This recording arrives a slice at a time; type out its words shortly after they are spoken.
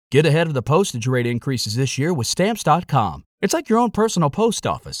Get ahead of the postage rate increases this year with Stamps.com. It's like your own personal post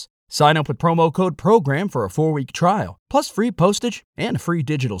office. Sign up with promo code PROGRAM for a 4-week trial, plus free postage and a free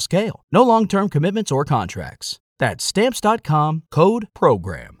digital scale. No long-term commitments or contracts. That's Stamps.com, code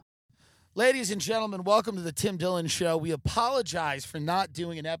PROGRAM. Ladies and gentlemen, welcome to the Tim Dillon Show. We apologize for not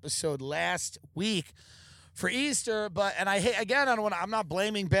doing an episode last week for Easter, I'm not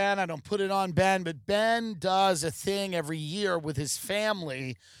blaming Ben. I don't put it on Ben, but Ben does a thing every year with his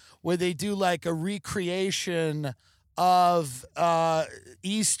family where they do like a recreation of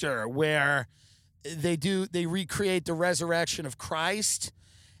Easter, where they recreate the resurrection of Christ.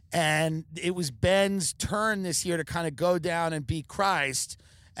 And it was Ben's turn this year to kind of go down and be Christ.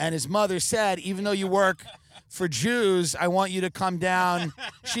 And his mother said, even though you work for Jews, I want you to come down.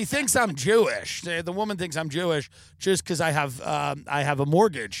 She thinks I'm Jewish. The woman thinks I'm Jewish just because I have a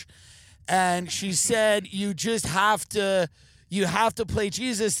mortgage. And she said, you have to play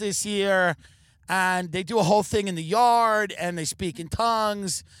Jesus this year. And they do a whole thing in the yard, and they speak in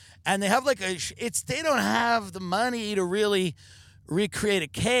tongues. And they have they don't have the money to really recreate a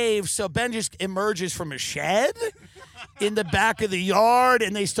cave. So Ben just emerges from a shed in the back of the yard,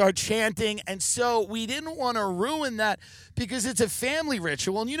 and they start chanting. And so we didn't want to ruin that because it's a family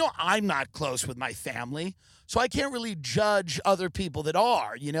ritual. And, I'm not close with my family, so I can't really judge other people that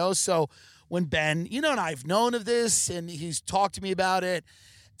are, So when Ben, and I've known of this, and he's talked to me about it,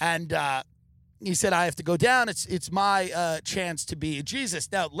 and he said, I have to go down. It's my chance to be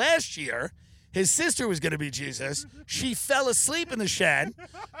Jesus. Now, last year, his sister was going to be Jesus. She fell asleep in the shed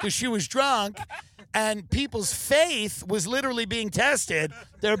because she was drunk, and people's faith was literally being tested.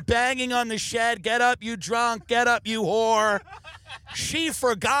 They're banging on the shed, get up, you drunk, get up, you whore. She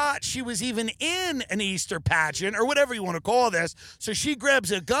forgot she was even in an Easter pageant, or whatever you want to call this, so she grabs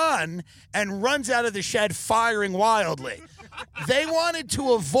a gun and runs out of the shed firing wildly. They wanted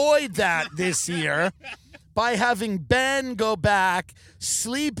to avoid that this year by having Ben go back,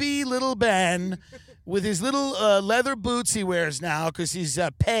 sleepy little Ben, with his little leather boots he wears now because he's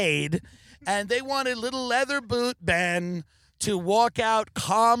paid. And they wanted little leather boot Ben to walk out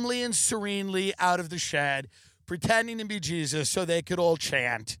calmly and serenely out of the shed, pretending to be Jesus so they could all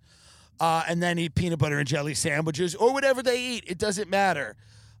chant and then eat peanut butter and jelly sandwiches or whatever they eat. It doesn't matter.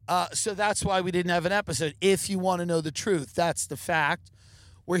 So that's why we didn't have an episode. If you want to know the truth, that's the fact.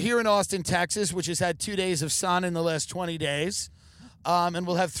 We're here in Austin, Texas, which has had 2 days of sun in the last 20 days. And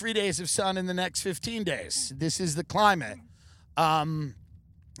we'll have 3 days of sun in the next 15 days. This is the climate. And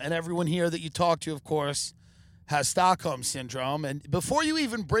everyone here that you talk to, of course, has Stockholm Syndrome. And before you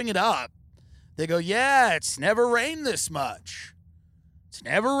even bring it up, they go, yeah, it's never rained this much. It's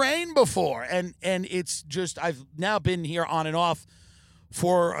never rained before. And it's just, I've now been here on and off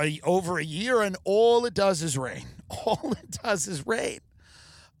for over a year, and all it does is rain. All it does is rain.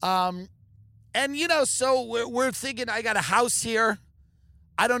 So we're thinking, I got a house here.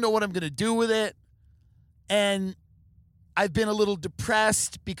 I don't know what I'm going to do with it. And I've been a little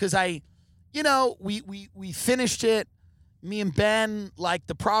depressed because we finished it. Me and Ben, like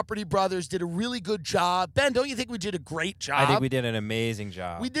the Property Brothers, did a really good job. Ben, don't you think we did a great job? I think we did an amazing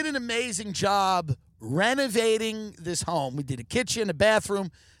job. We did an amazing job renovating this home. We did a kitchen, a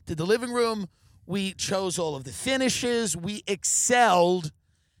bathroom, did the living room. We chose all of the finishes. We excelled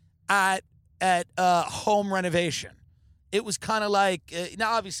at home renovation. It was kind of like,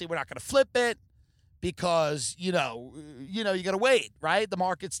 now obviously we're not going to flip it because, you got to wait, right? The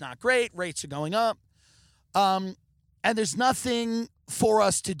market's not great. Rates are going up. And there's nothing for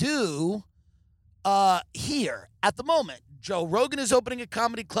us to do here at the moment. Joe Rogan is opening a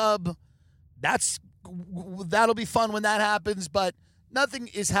comedy club. That'll be fun when that happens, but nothing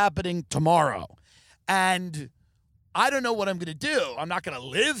is happening tomorrow. And I don't know what I'm going to do. I'm not going to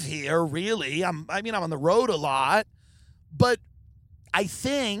live here, really. I'm on the road a lot. But I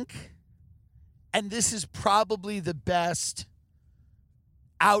think, and this is probably the best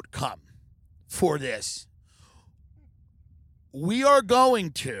outcome for this, we are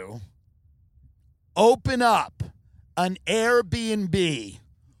going to open up an Airbnb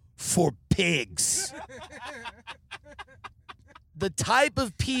for pigs. The type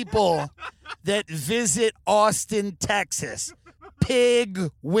of people that visit Austin, Texas,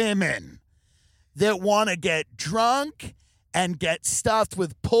 pig women that want to get drunk and get stuffed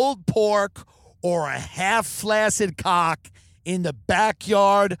with pulled pork or a half-flaccid cock in the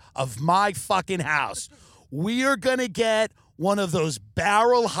backyard of my fucking house. We are going to get one of those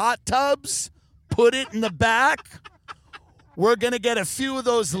barrel hot tubs, put it in the back. We're going to get a few of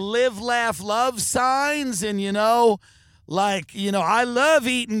those live, laugh, love signs and, I love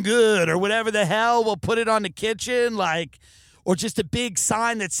eating good or whatever the hell. We'll put it on the kitchen. Like, or just a big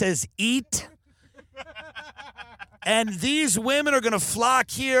sign that says eat. And these women are going to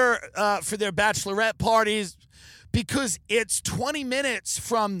flock here for their bachelorette parties because it's 20 minutes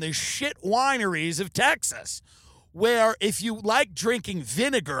from the shit wineries of Texas, where if you like drinking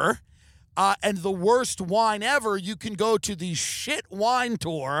vinegar and the worst wine ever, you can go to the shit wine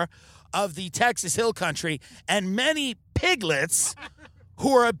tour of the Texas Hill Country, and many piglets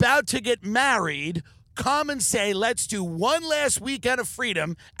who are about to get married come and say, let's do one last weekend of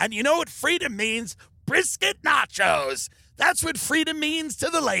freedom. And you know what freedom means? Brisket nachos. That's what freedom means to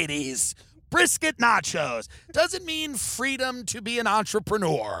the ladies. Brisket nachos. Doesn't mean freedom to be an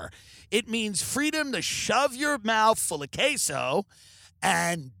entrepreneur. It means freedom to shove your mouth full of queso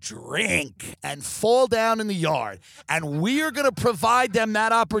and drink and fall down in the yard. And we are going to provide them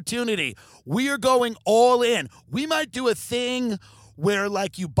that opportunity. We are going all in. We might do a thing where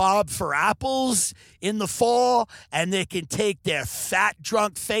like you bob for apples in the fall and they can take their fat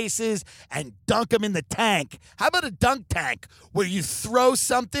drunk faces and dunk them in the tank. How about a dunk tank where you throw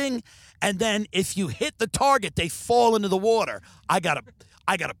something and then if you hit the target, they fall into the water? I got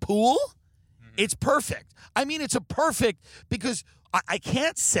a pool. It's perfect. I mean, it's a perfect because I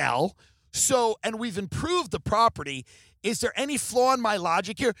can't sell. So, and we've improved the property. Is there any flaw in my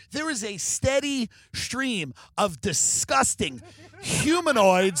logic here? There is a steady stream of disgusting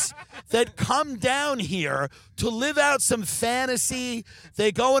humanoids that come down here to live out some fantasy.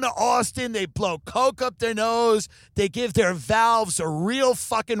 They go into Austin, they blow coke up their nose, they give their valves a real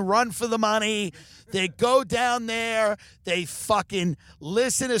fucking run for the money. They go down there, they fucking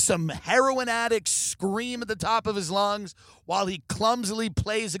listen to some heroin addict scream at the top of his lungs while he clumsily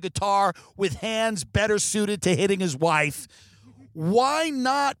plays a guitar with hands better suited to hitting his wife. Why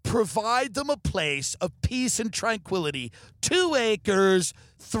not provide them a place of peace and tranquility? 2 acres,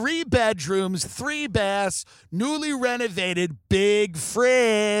 3 bedrooms, 3 baths, newly renovated, big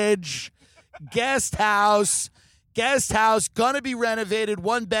fridge, guest house, gonna be renovated,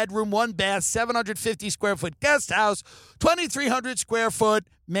 1 bedroom, 1 bath, 750 square foot guest house, 2,300 square foot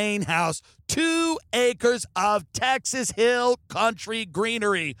main house, 2 acres of Texas Hill Country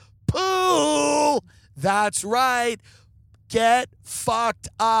greenery, pool. That's right. Get fucked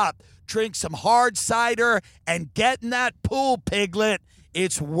up. Drink some hard cider and get in that pool, piglet.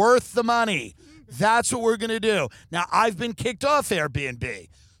 It's worth the money. That's what we're going to do. Now, I've been kicked off Airbnb,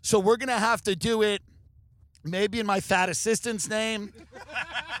 so we're going to have to do it maybe in my fat assistant's name.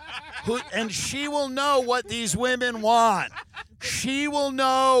 And she will know what these women want. She will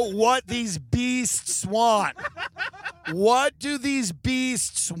know what these beasts want. What do these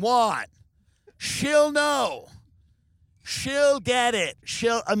beasts want? She'll know. She'll get it.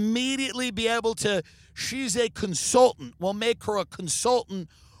 She'll immediately be able to. She's a consultant. We'll make her a consultant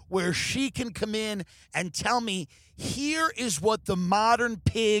where she can come in and tell me, here is what the modern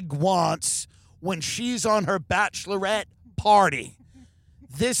pig wants when she's on her bachelorette party.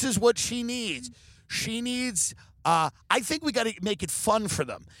 This is what she needs. She needs, I think we got to make it fun for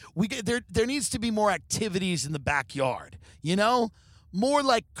them. There needs to be more activities in the backyard, you know? More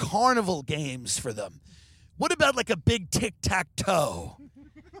like carnival games for them. What about like a big tic-tac-toe?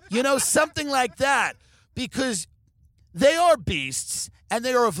 You know, something like that. Because they are beasts, and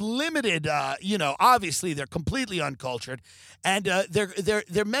they are of limited, obviously they're completely uncultured, and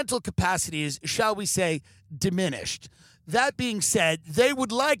their mental capacity is, shall we say, diminished. That being said, they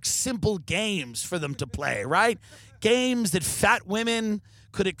would like simple games for them to play, right? Games that fat women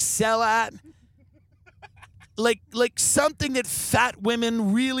could excel at. Like something that fat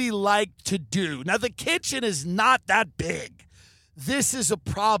women really like to do. Now, the kitchen is not that big. This is a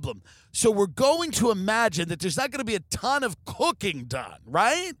problem. So we're going to imagine that there's not going to be a ton of cooking done,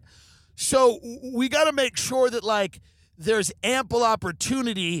 right? So we got to make sure that, like, there's ample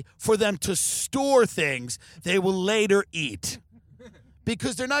opportunity for them to store things they will later eat.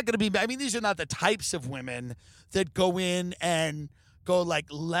 Because they're not going to be, I mean, these are not the types of women that go in and go like,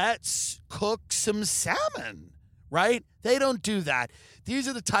 let's cook some salmon, right? They don't do that. These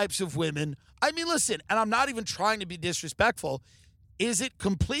are the types of women. I mean, listen, and I'm not even trying to be disrespectful. Is it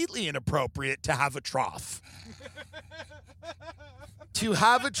completely inappropriate to have a trough? To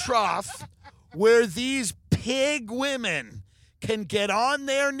have a trough where these pig women can get on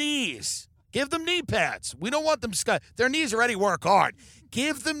their knees. Give them knee pads. We don't want them, their knees already work hard.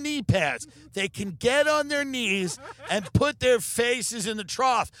 Give them knee pads. They can get on their knees and put their faces in the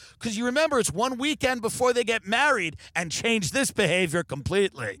trough. Because you remember, it's 1 weekend before they get married and change this behavior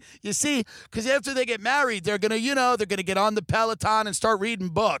completely. You see, because after they get married, they're going to, they're going to get on the Peloton and start reading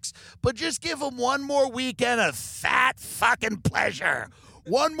books. But just give them 1 more weekend of fat fucking pleasure.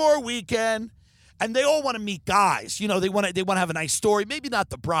 1 more weekend. And they all want to meet guys. You know, they want to have a nice story. Maybe not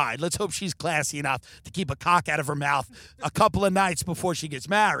the bride. Let's hope she's classy enough to keep a cock out of her mouth a couple of nights before she gets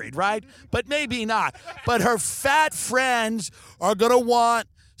married, right? But maybe not. But her fat friends are going to want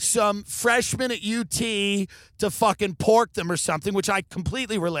some freshmen at UT to fucking pork them or something, which I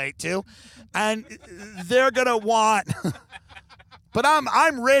completely relate to. And they're going to want... But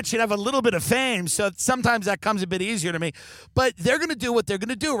I'm rich and have a little bit of fame, so sometimes that comes a bit easier to me. But they're going to do what they're going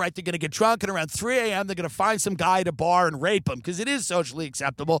to do, right? They're going to get drunk, and around 3 a.m., they're going to find some guy at a bar and rape him because it is socially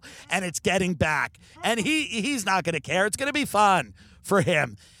acceptable, and it's getting back. And he's not going to care. It's going to be fun for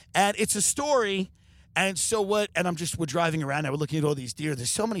him. And it's a story. And so what? And we're driving around, and we're looking at all these deer. There's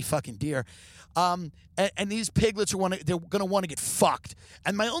so many fucking deer. And these piglets they're going to want to get fucked.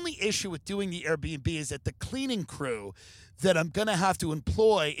 And my only issue with doing the Airbnb is that the cleaning crew that I'm going to have to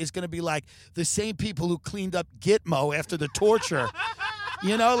employ is going to be like the same people who cleaned up Gitmo after the torture.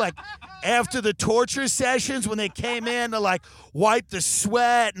 You know, like after the torture sessions when they came in to like wipe the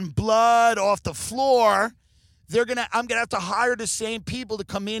sweat and blood off the floor. I'm going to have to hire the same people to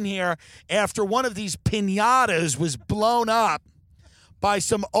come in here after one of these piñatas was blown up by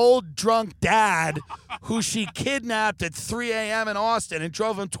some old drunk dad who she kidnapped at 3 a.m. in Austin and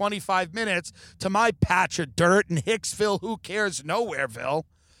drove him 25 minutes to my patch of dirt in Hicksville, who cares, Nowhereville.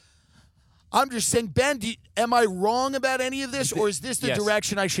 I'm just saying, Ben, am I wrong about any of this, or is this the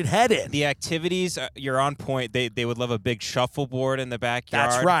direction I should head in? The activities, you're on point. They would love a big shuffleboard in the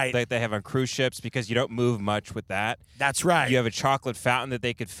backyard. That's right. Like they have on cruise ships because you don't move much with that. That's right. You have a chocolate fountain that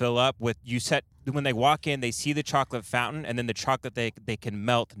they could fill up with. When they walk in, they see the chocolate fountain, and then the chocolate they can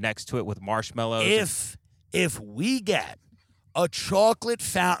melt next to it with marshmallows. If we get a chocolate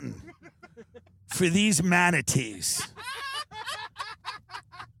fountain for these manatees,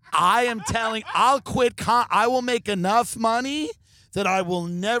 I am telling, I'll quit. I will make enough money that I will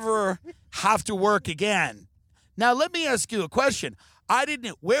never have to work again. Now, let me ask you a question.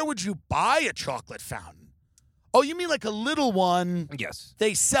 Where would you buy a chocolate fountain? Oh, you mean like a little one? Yes.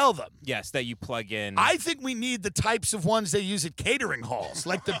 They sell them. Yes, that you plug in. I think we need the types of ones they use at catering halls,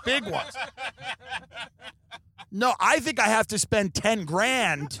 like the big ones. No, I think I have to spend 10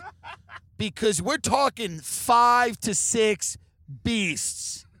 grand because we're talking 5 to 6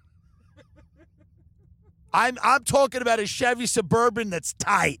 beasts. I'm talking about a Chevy Suburban that's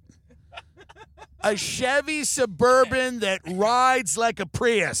tight. A Chevy Suburban that rides like a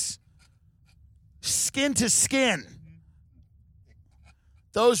Prius. Skin to skin.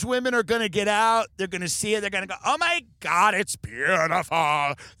 Those women are going to get out. They're going to see it. They're going to go, oh, my God, it's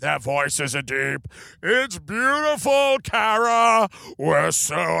beautiful. Their voices are deep. It's beautiful, Kara. We're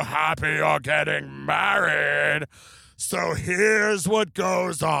so happy you're getting married. So here's what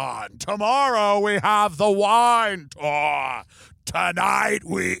goes on. Tomorrow we have the wine tour. Tonight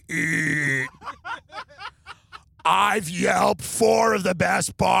we eat. I've Yelped 4 of the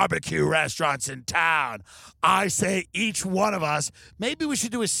best barbecue restaurants in town. I say each one of us, maybe we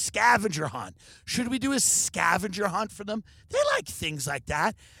should do a scavenger hunt. Should we do a scavenger hunt for them? They like things like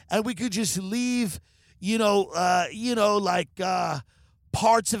that. And we could just leave,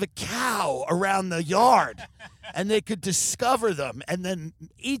 parts of a cow around the yard. And they could discover them and then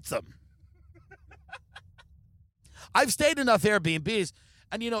eat them. I've stayed in enough Airbnbs.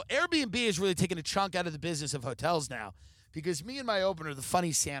 And, Airbnb is really taking a chunk out of the business of hotels now because me and my opener, the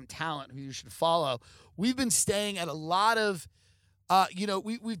funny Sam Talent, who you should follow, we've been staying at a lot of,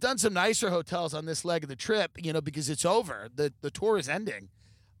 we've done some nicer hotels on this leg of the trip, because it's over. The tour is ending.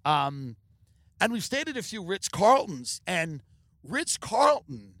 And we've stayed at a few Ritz-Carltons, and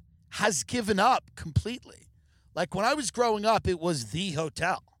Ritz-Carlton has given up completely. Like when I was growing up, it was the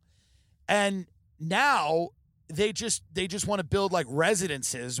hotel. And now they just want to build like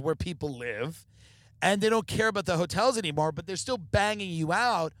residences where people live, and they don't care about the hotels anymore, but they're still banging you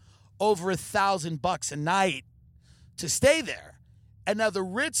out over $1,000 a night to stay there. And now the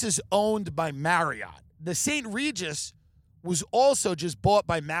Ritz is owned by Marriott. The St. Regis was also just bought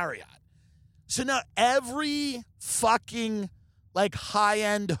by Marriott. So now every fucking like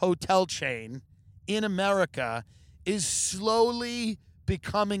high-end hotel chain in America is slowly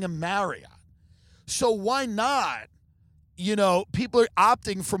becoming a Marriott. So why not? People are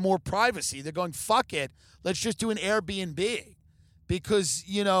opting for more privacy. They're going, fuck it. Let's just do an Airbnb because,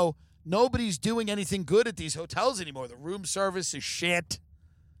 nobody's doing anything good at these hotels anymore. The room service is shit.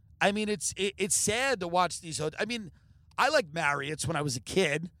 I mean, it's sad to watch these hotels. I mean, I liked Marriott's when I was a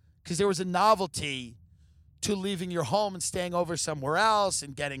kid because there was a novelty to leaving your home and staying over somewhere else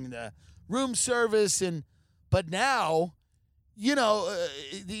and getting the room service. But now,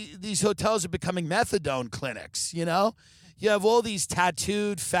 these hotels are becoming methadone clinics, You have all these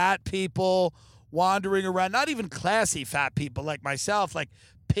tattooed fat people wandering around, not even classy fat people like myself, like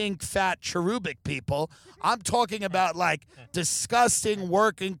pink, fat, cherubic people. I'm talking about like disgusting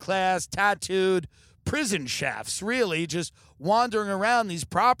working class, tattooed prison chefs, really, just wandering around these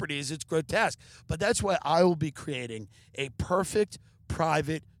properties. It's grotesque. But that's why I will be creating a perfect,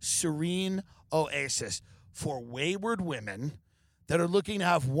 private, serene oasis for wayward women that are looking to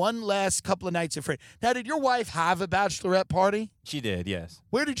have one last couple of nights of freedom. Now, did your wife have a bachelorette party? She did, yes.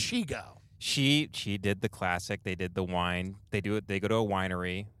 Where did she go? She did the classic. They did the wine. They go to a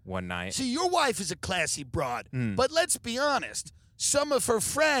winery one night. See, your wife is a classy broad, but let's be honest. Some of her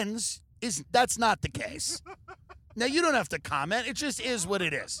friends, that's not the case. Now, you don't have to comment. It just is what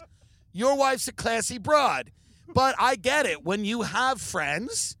it is. Your wife's a classy broad, but I get it. When you have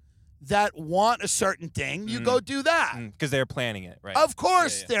friends that want a certain thing, you go do that. Because they're planning it, right? Of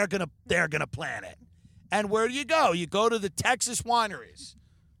course they're gonna plan it. And where do you go? You go to the Texas wineries.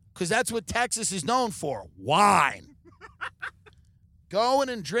 Because that's what Texas is known for, wine. Going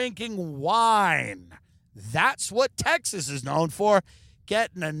and drinking wine. That's what Texas is known for,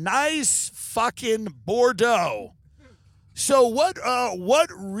 getting a nice fucking Bordeaux. So what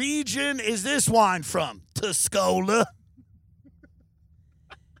region is this wine from? Tuscola.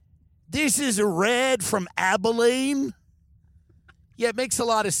 This is a red from Abilene. Yeah, it makes a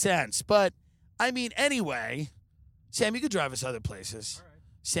lot of sense. But, I mean, anyway, Sam, you could drive us other places.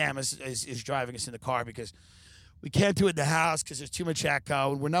 Sam is driving us in the car because we can't do it in the house because there's too much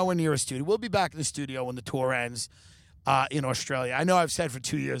echo, and we're nowhere near a studio. We'll be back in the studio when the tour ends in Australia. I know I've said for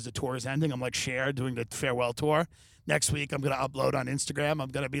 2 years the tour is ending. I'm like Cher doing the farewell tour. Next week I'm going to upload on Instagram. I'm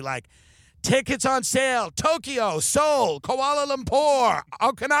going to be like, tickets on sale, Tokyo, Seoul, Kuala Lumpur,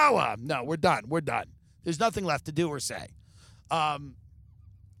 Okinawa. No, we're done. We're done. There's nothing left to do or say. And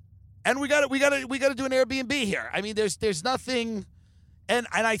we got to do an Airbnb here. I mean, there's nothing. And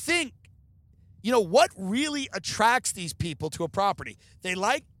I think, you know, what really attracts these people to a property? They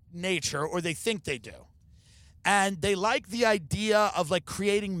like nature, or they think they do. And they like the idea of, like,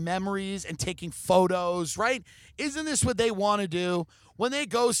 creating memories and taking photos, right? Isn't this what they want to do? When they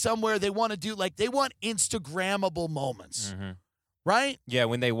go somewhere, they want to do, like, they want Instagrammable moments, right? Yeah,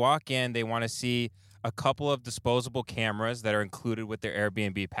 when they walk in, they want to see a couple of disposable cameras that are included with their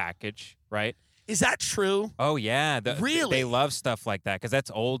Airbnb package, right? Is that true? Oh, yeah. Really? They love stuff like that because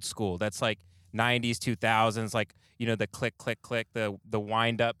that's old school. That's like 90s, 2000s, like, you know, the click, click, click, the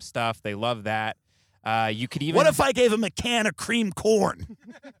wind-up stuff. They love that. You could even... What if I gave them a can of cream corn?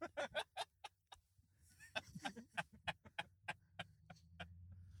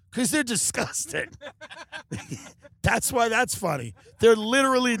 Because they're disgusting. That's why that's funny. They're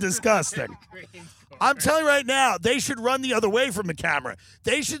literally disgusting. I'm telling you right now, they should run the other way from the camera.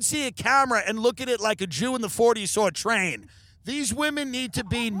 They should see a camera and look at it like a Jew in the 40s saw a train. These women need to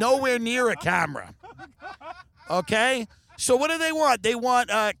be nowhere near a camera. Okay? So what do they want? They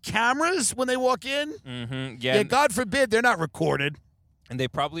want cameras when they walk in? Mm-hmm. Yeah, God forbid they're not recorded. And they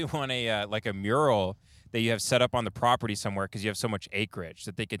probably want a mural that you have set up on the property somewhere because you have so much acreage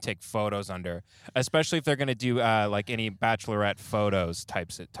that they can take photos under, especially if they're going to do like any bachelorette photos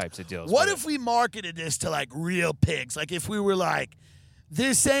types of deals. What if we marketed this to like real pigs? Like if we were like,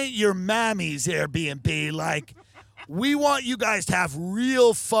 this ain't your mammy's Airbnb. Like, we want you guys to have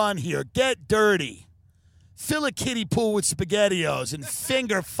real fun here. Get dirty. Fill a kiddie pool with SpaghettiOs and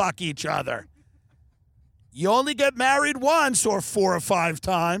finger fuck each other. You only get married once or 4 or 5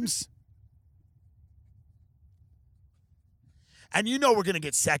 times. And you know we're going to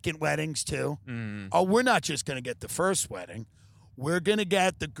get second weddings, too. Oh, we're not just going to get the first wedding. We're going to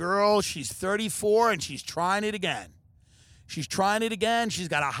get the girl, she's 34, and she's trying it again. She's trying it again. She's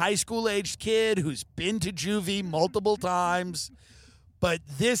got a high school-aged kid who's been to juvie multiple times. But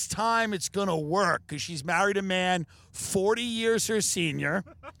this time it's going to work because she's married a man 40 years her senior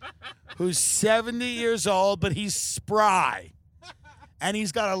who's 70 years old, but he's spry. And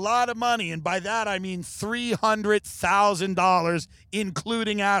he's got a lot of money, and by that I mean $300,000,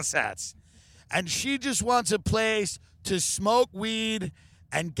 including assets. And she just wants a place to smoke weed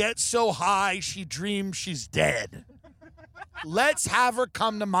and get so high she dreams she's dead. Let's have her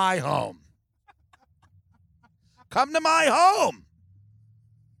come to my home. Come to my home.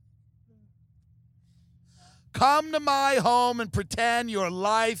 Come to my home and pretend your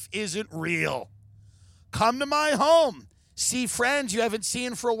life isn't real. Come to my home. See friends you haven't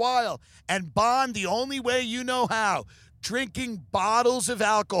seen for a while, and bond the only way you know how, drinking bottles of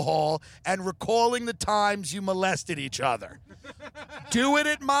alcohol and recalling the times you molested each other. Do it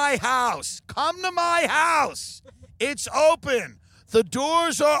at my house. Come to my house. It's open. The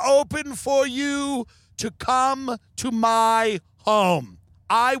doors are open for you to come to my home.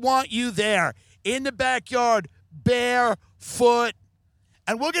 I want you there. in the backyard, barefoot.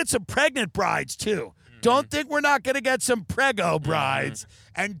 And we'll get some pregnant brides, too. Don't think we're not going to get some prego brides.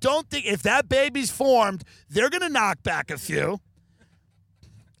 And don't think if that baby's formed, they're going to knock back a few.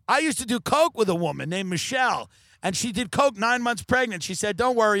 I used to do coke with a woman named Michelle, and she did coke 9 months pregnant. She said,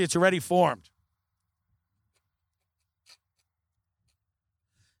 don't worry, it's already formed.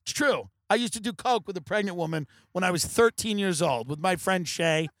 It's true. I used to do coke with a pregnant woman when I was 13 years old with my friend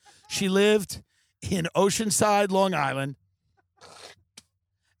Shay. She lived in Oceanside, Long Island.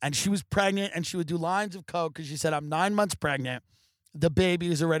 And she was pregnant, and she would do lines of coke because she said, I'm 9 months pregnant. The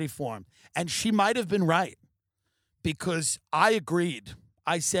baby is already formed. And she might have been right because I agreed.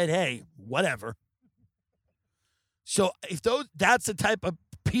 I said, hey, whatever. So if that's the type of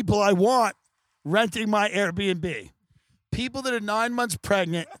people I want renting my Airbnb. People that are 9 months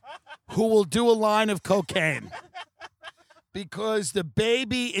pregnant who will do a line of cocaine because the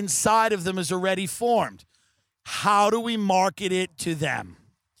baby inside of them is already formed. How do we market it to them?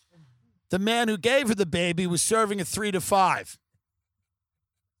 The man who gave her the baby was serving a 3 to 5.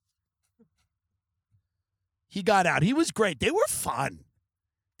 He got out. He was great. They were fun.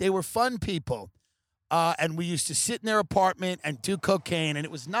 They were fun people. And we used to sit in their apartment and do cocaine, and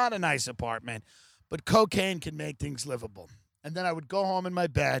it was not a nice apartment, but cocaine can make things livable. And then I would go home in my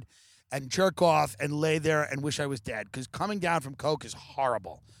bed and jerk off and lay there and wish I was dead because coming down from coke is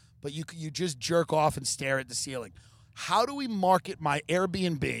horrible. But you just jerk off and stare at the ceiling. How do we market my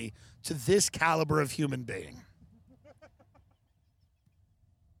Airbnb to this caliber of human being?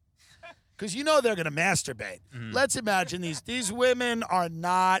 Because you know they're going to masturbate. Let's imagine these women are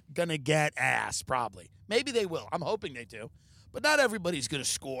not going to get ass, probably. Maybe they will. I'm hoping they do. But not everybody's going to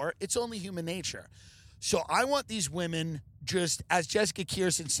score. It's only human nature. So I want these women just, as Jessica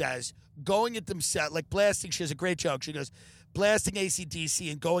Kirsten says, going at themselves, like blasting. She has a great joke. She goes, blasting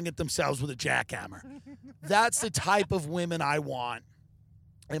AC/DC and going at themselves with a jackhammer. That's the type of women I want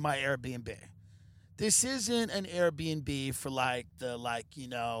in my Airbnb. This isn't an Airbnb for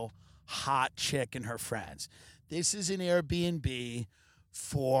hot chick and her friends. This is an Airbnb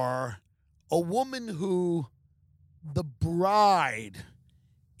for a woman who the bride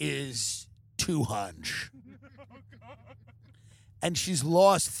is too hunch. And she's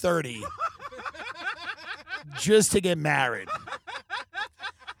lost 30 just to get married.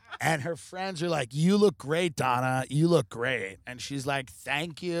 And her friends are like, you look great, Donna. You look great. And she's like,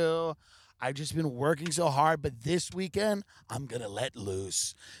 thank you. I've just been working so hard, but this weekend, I'm going to let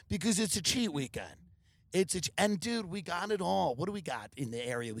loose. Because it's a cheat weekend. And, dude, we got it all. What do we got in the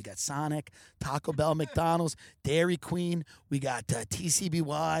area? We got Sonic, Taco Bell, McDonald's, Dairy Queen. We got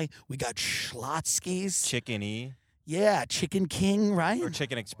TCBY. We got Schlotzsky's. Chicken E. Yeah, Chicken King, right? Or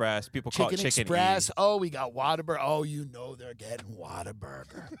Chicken Express. People call it Chicken Express. E. Oh, we got Whataburger. Oh, you know they're getting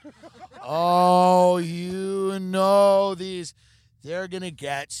Whataburger. Oh, you know these. They're going to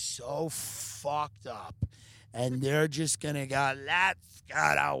get so fucked up. And they're just going to go, let's go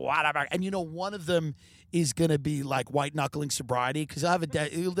to Whataburger. And, you know, one of them is going to be like white-knuckling sobriety because they'll have a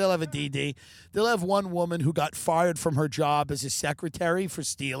DD. They'll have one woman who got fired from her job as a secretary for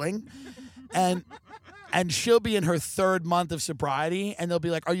stealing. And she'll be in her 3rd month of sobriety, and they'll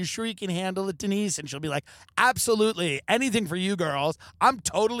be like, are you sure you can handle it, Denise? And she'll be like, absolutely. Anything for you girls. I'm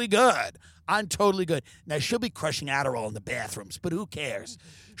totally good. Now, she'll be crushing Adderall in the bathrooms, but who cares?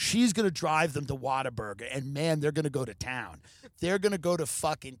 She's going to drive them to Whataburger, and, man, they're going to go to town. They're going to go to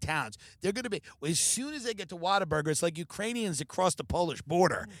fucking towns. They're going to be – as soon as they get to Whataburger, it's like Ukrainians that cross the Polish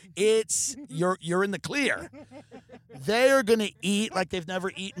border. It's – you're in the clear. They are going to eat like they've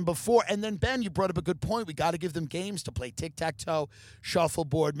never eaten before. And then, Ben, you brought up a good point. We got to give them games to play. Tic-tac-toe,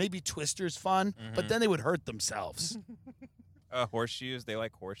 shuffleboard, maybe Twister's fun, but then they would hurt themselves. Horseshoes. They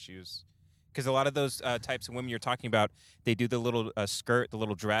like horseshoes. Because a lot of those types of women you're talking about, they do the little skirt, the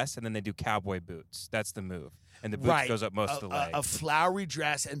little dress, and then they do cowboy boots. That's the move. And the boots goes up most of the leg. A flowery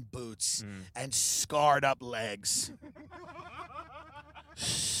dress and boots and scarred up legs.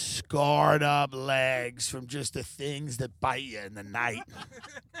 Scarred up legs from just the things that bite you in the night.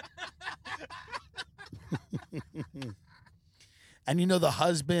 And, you know, the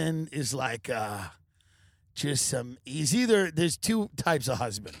husband is like just some – there's 2 types of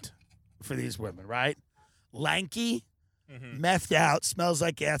husband for these women, right? Lanky, methed out, smells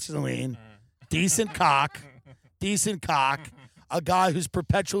like gasoline, decent cock, a guy who's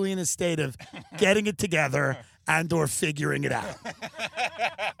perpetually in a state of getting it together and or figuring it out.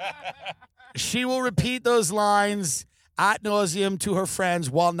 She will repeat those lines ad nauseum to her friends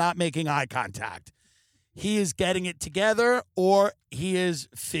while not making eye contact. He is getting it together or he is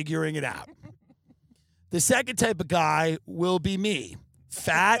figuring it out. The second type of guy will be me.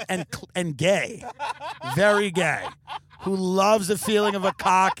 fat and gay, very gay, who loves the feeling of a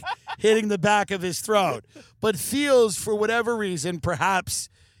cock hitting the back of his throat, but feels for whatever reason, perhaps,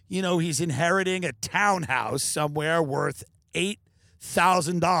 he's inheriting a townhouse somewhere worth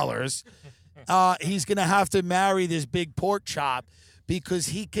 $8,000. He's going to have to marry this big pork chop because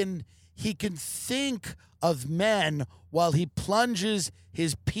he can think of men while he plunges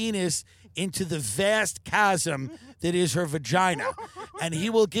his penis into the vast chasm that is her vagina. And he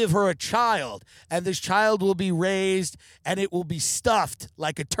will give her a child, and this child will be raised, and it will be stuffed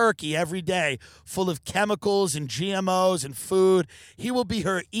like a turkey every day, full of chemicals and GMOs and food. He will be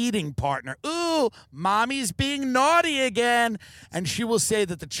her eating partner. Ooh, mommy's being naughty again. And she will say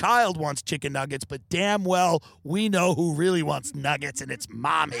that the child wants chicken nuggets, but damn well we know who really wants nuggets, and it's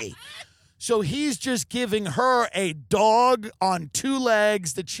mommy. So he's just giving her a dog on 2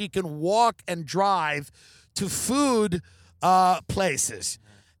 legs that she can walk and drive to food places.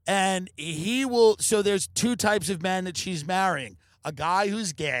 And he will, so there's 2 types of men that she's marrying. A guy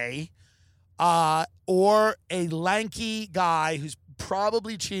who's gay or a lanky guy who's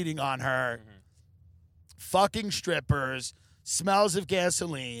probably cheating on her, fucking strippers, smells of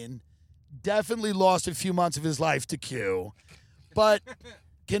gasoline, definitely lost a few months of his life to Q, but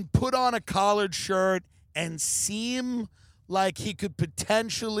can put on a collared shirt and seem like he could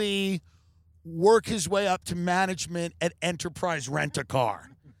potentially work his way up to management at Enterprise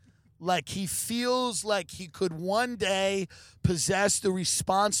Rent-A-Car. Like he feels like he could one day possess the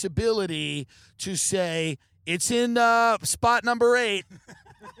responsibility to say, it's in spot number 8.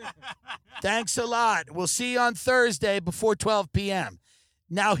 Thanks a lot. We'll see you on Thursday before 12 p.m.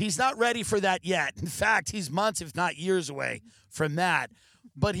 Now, he's not ready for that yet. In fact, he's months, if not years away from that.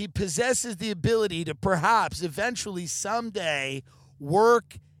 But he possesses the ability to perhaps eventually someday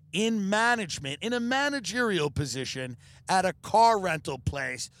work in management, in a managerial position at a car rental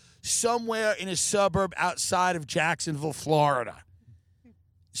place somewhere in a suburb outside of Jacksonville, Florida.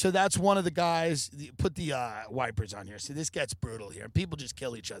 So that's one of the guys. Put the wipers on here. So this gets brutal here. People just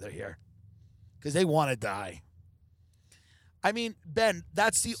kill each other here because they want to die. I mean, Ben,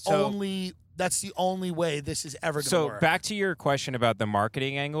 that's the only way this is ever going to work. So back to your question about the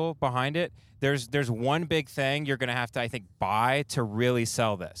marketing angle behind it, there's one big thing you're going to have to, I think, buy to really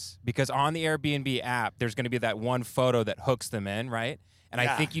sell this. Because on the Airbnb app, there's going to be that one photo that hooks them in, right? And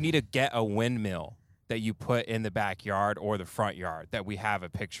I think you need to get a windmill that you put in the backyard or the front yard that we have a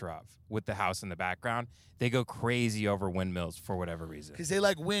picture of with the house in the background. They go crazy over windmills for whatever reason. Because they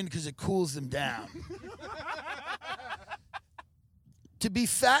like wind because it cools them down. To be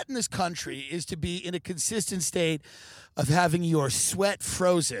fat in this country is to be in a consistent state of having your sweat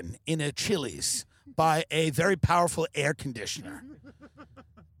frozen in a Chili's by a very powerful air conditioner.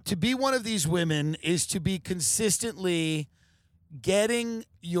 To be one of these women is to be consistently getting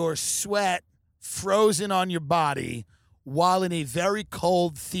your sweat frozen on your body while in a very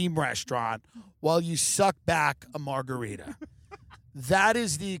cold theme restaurant while you suck back a margarita. That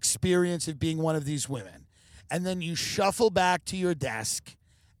is the experience of being one of these women. And then you shuffle back to your desk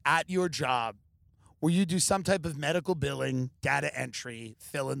at your job where you do some type of medical billing, data entry,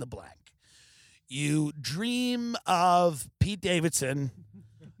 fill in the blank. You dream of Pete Davidson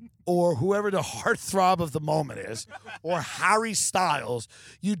or whoever the heartthrob of the moment is, or Harry Styles.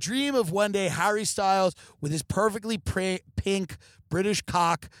 You dream of one day Harry Styles with his perfectly pink British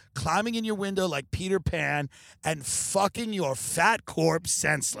cock climbing in your window like Peter Pan and fucking your fat corpse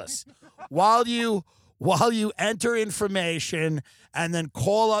senseless while you enter information and then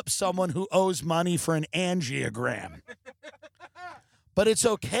call up someone who owes money for an angiogram. But it's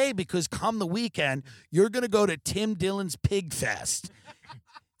okay because come the weekend, you're going to go to Tim Dillon's Pig Fest.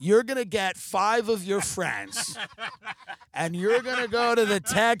 You're going to get 5 of your friends, and you're going to go to the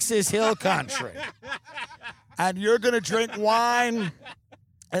Texas Hill Country, and you're going to drink wine,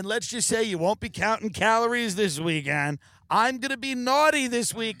 and let's just say you won't be counting calories this weekend. I'm going to be naughty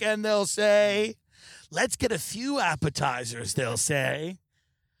this weekend, they'll say. Let's get a few appetizers, they'll say.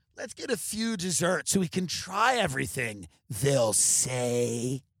 Let's get a few desserts so we can try everything, they'll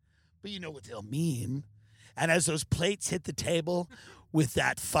say. But you know what they'll mean. And as those plates hit the table with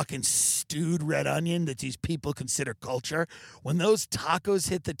that fucking stewed red onion that these people consider culture, when those tacos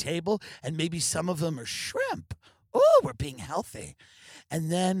hit the table, and maybe some of them are shrimp. Oh, we're being healthy.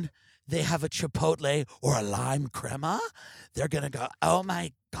 And then they have a chipotle or a lime crema, they're going to go, oh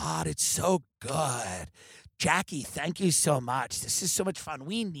my God, it's so good. Jackie, thank you so much. This is so much fun.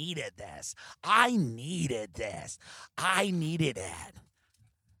 We needed this. I needed this. I needed it.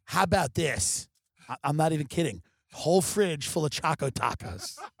 How about this? I'm not even kidding. Whole fridge full of Choco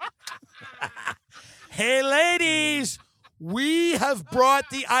Tacos. Hey, ladies, We have brought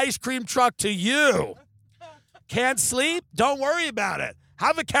the ice cream truck to you. Can't sleep? Don't worry about it.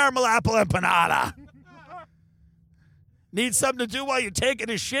 Have a caramel apple empanada. Need something to do while you're taking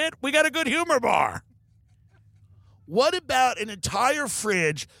a shit? We got a good humor bar. What about an entire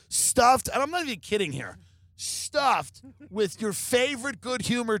fridge stuffed, and I'm not even kidding here, stuffed with your favorite good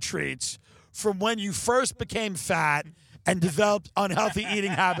humor treats from when you first became fat and developed unhealthy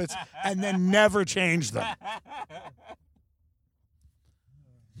eating habits and then never changed them?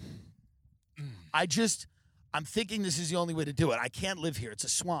 I'm thinking this is the only way to do it. I can't live here. It's a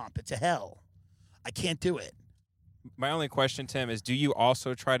swamp. It's a hell. I can't do it. My only question, Tim, is do you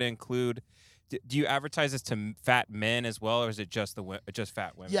also try to include, do you advertise this to fat men as well, or is it just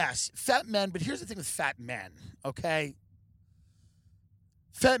fat women? Yes, fat men. But here's the thing with fat men, okay?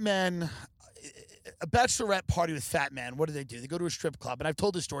 Fat men, a bachelorette party with fat men, what do? They go to a strip club. And I've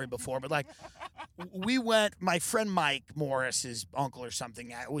told this story before, but like we went, my friend Mike Morris's uncle or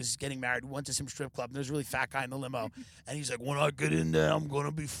something was getting married. We went to some strip club, and there's a really fat guy in the limo. And he's like, when I get in there, I'm going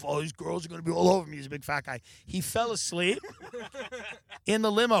to be full. These girls are going to be all over me. He's a big fat guy. He fell asleep in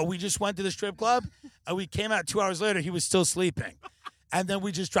the limo. We just went to the strip club, and we came out 2 hours later. He was still sleeping. And then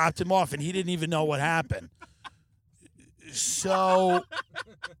we just dropped him off, and he didn't even know what happened. So,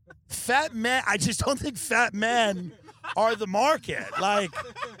 fat men, I just don't think fat men are the market. Like,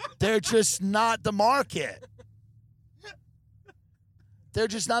 they're just not the market. They're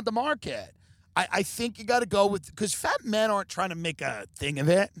just not the market. I think you got to go with, because fat men aren't trying to make a thing of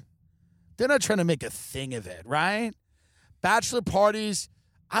it. They're not trying to make a thing of it, right? Bachelor parties,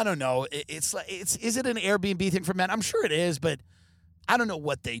 I don't know. Is it an Airbnb thing for men? I'm sure it is, but I don't know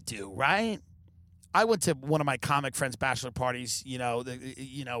what they do, right? I went to one of my comic friends' bachelor parties,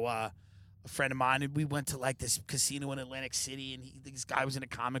 a friend of mine, and we went to like this casino in Atlantic City, and this guy was into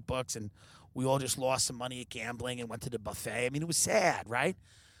comic books, and we all just lost some money at gambling and went to the buffet. I mean, it was sad, right?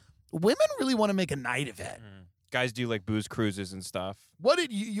 Women really want to make a night of it. Mm. Guys do like booze cruises and stuff. What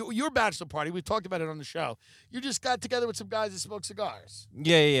did your bachelor party? We talked about it on the show. You just got together with some guys that smoke cigars.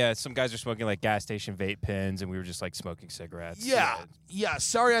 Yeah. Some guys are smoking like gas station vape pens, and we were just like smoking cigarettes. Yeah.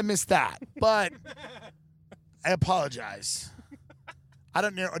 Sorry I missed that, but I apologize. I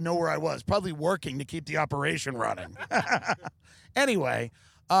don't know where I was. Probably working to keep the operation running. Anyway,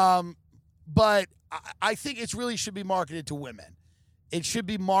 but I think it really should be marketed to women. It should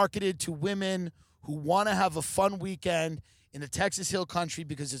be marketed to women who want to have a fun weekend in the Texas Hill Country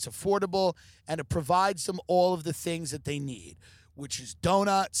because it's affordable and it provides them all of the things that they need, which is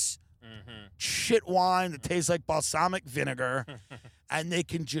donuts, shit wine that tastes like balsamic vinegar, and they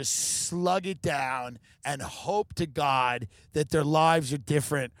can just slug it down and hope to God that their lives are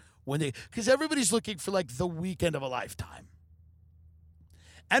different because everybody's looking for like the weekend of a lifetime.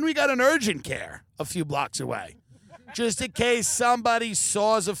 And we got an urgent care a few blocks away, just in case somebody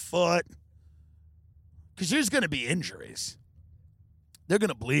saws a foot. Because there's going to be injuries. They're going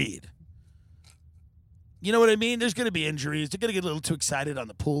to bleed. You know what I mean? There's going to be injuries. They're going to get a little too excited on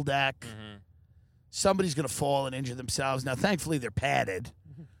the pool deck. Mm-hmm. Somebody's going to fall and injure themselves. Now, thankfully, they're padded.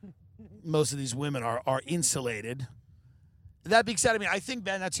 Most of these women are insulated. That being said, I mean, I think,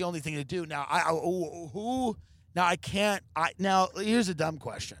 Ben, that's the only thing to do. Now, Now, here's a dumb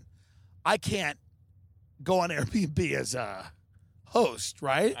question. I can't go on Airbnb as a host,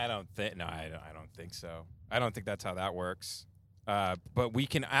 right? I don't think so. I don't think that's how that works. But we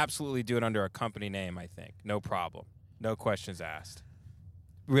can absolutely do it under a company name, I think. No problem. No questions asked.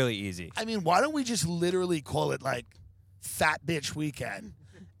 Really easy. I mean, why don't we just literally call it like Fat Bitch Weekend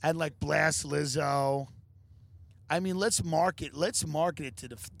and like blast Lizzo? I mean, let's market it to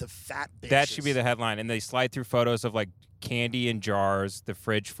the fat bitches. That should be the headline. And they slide through photos of like candy in jars, the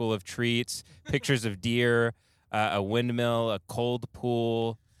fridge full of treats, pictures of deer, a windmill, a cold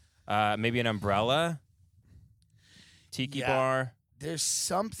pool, maybe an umbrella, tiki bar. There's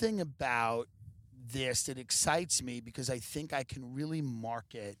something about this that excites me because I think I can really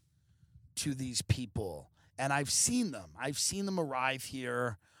market to these people. And I've seen them. I've seen them arrive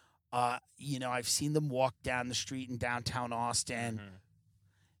here. I've seen them walk down the street in downtown Austin.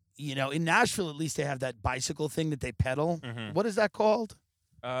 Mm-hmm. In Nashville, at least they have that bicycle thing that they pedal. Mm-hmm. What is that called?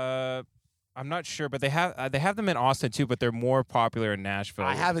 I'm not sure, but they have them in Austin too, but they're more popular in Nashville.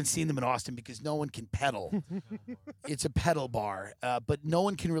 I haven't seen them in Austin because no one can pedal. It's a pedal bar, but no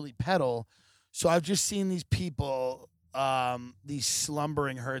one can really pedal. So I've just seen these people, these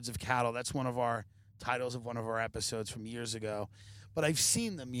slumbering herds of cattle. That's one of our titles of one of our episodes from years ago. But I've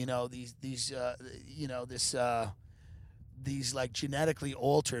seen them, these like genetically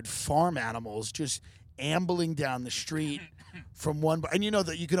altered farm animals just ambling down the street from one bar. And you know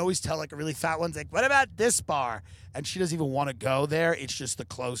that you can always tell like a really fat one's like, what about this bar? And she doesn't even want to go there. It's just the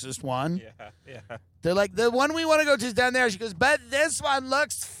closest one. Yeah. They're like, the one we want to go to is down there. She goes, but this one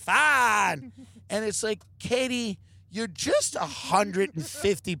looks fine. And it's like, Katie, you're just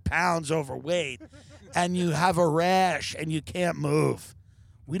 150 pounds overweight and you have a rash and you can't move.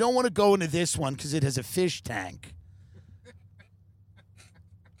 We don't want to go into this one because it has a fish tank.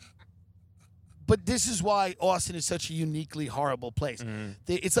 But this is why Austin is such a uniquely horrible place.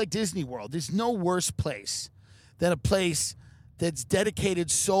 It's like Disney World. There's no worse place than a place that's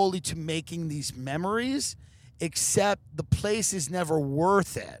dedicated solely to making these memories, except the place is never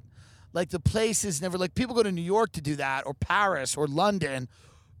worth it. Like the place is never, like people go to New York to do that, or Paris or London,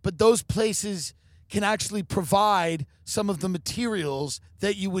 but those places can actually provide some of the materials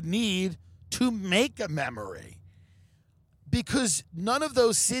that you would need to make a memory. Because none of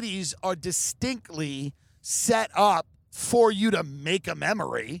those cities are distinctly set up for you to make a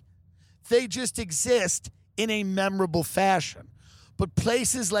memory. They just exist in a memorable fashion. But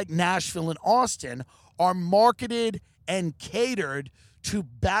places like Nashville and Austin are marketed and catered to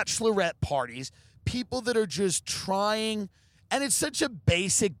bachelorette parties, people that are just trying, and it's such a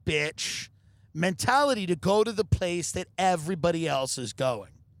basic bitch mentality to go to the place that everybody else is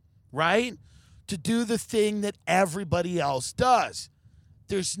going, right? To do the thing that everybody else does.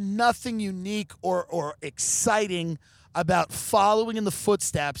 There's nothing unique or exciting about following in the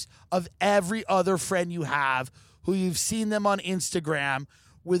footsteps of every other friend you have who you've seen them on Instagram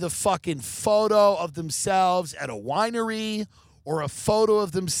with a fucking photo of themselves at a winery or a photo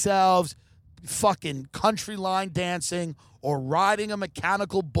of themselves fucking country line dancing or riding a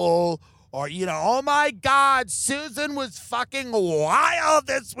mechanical bull. Or, you know, oh my God, Susan was fucking wild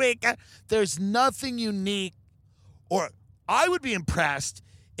this week. There's nothing unique. Or I would be impressed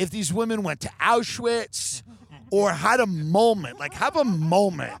if these women went to Auschwitz or had a moment, like have a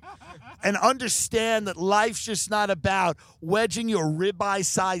moment and understand that life's just not about wedging your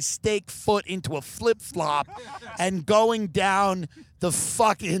ribeye-sized steak foot into a flip-flop and going down the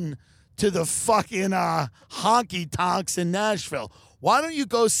fucking, to the fucking honky-tonks in Nashville. Why don't you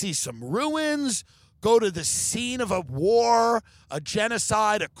go see some ruins, go to the scene of a war, a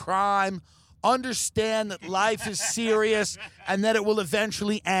genocide, a crime, understand that life is serious and that it will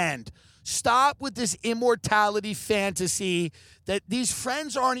eventually end. Stop with this immortality fantasy that these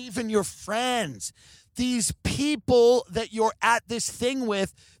friends aren't even your friends. These people that you're at this thing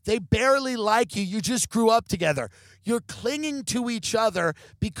with, they barely like you. You just grew up together. You're clinging to each other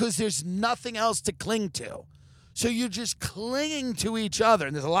because there's nothing else to cling to. So you're just clinging to each other,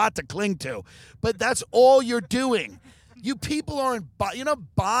 and there's a lot to cling to, but that's all you're doing. You people aren't, you're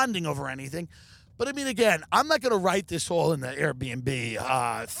not bonding over anything. But I mean, again, I'm not going to write this all in the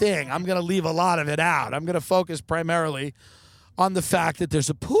Airbnb thing. I'm going to leave a lot of it out. I'm going to focus primarily on the fact that there's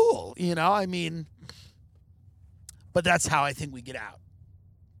a pool, you know? I mean, but that's how I think we get out.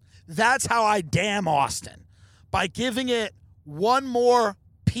 That's how I damn Austin, by giving it one more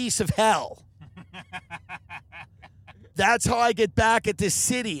piece of hell. That's how I get back at this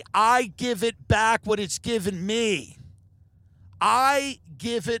city. I give it back what it's given me. I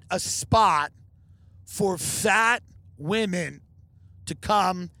give it a spot for fat women to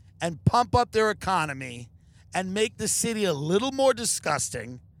come and pump up their economy and make the city a little more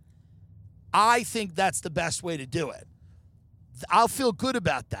disgusting. I think that's the best way to do it. I'll feel good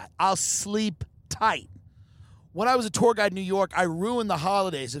about that. I'll sleep tight. When I was a tour guide in New York, I ruined the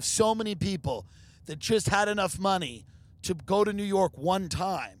holidays of so many people that just had enough money to go to New York one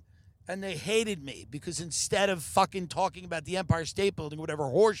time. And they hated me because instead of fucking talking about the Empire State Building or whatever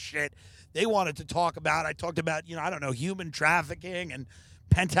horse shit they wanted to talk about, I talked about, you know, I don't know, human trafficking and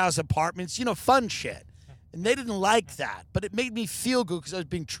penthouse apartments, you know, fun shit. And they didn't like that. But it made me feel good because I was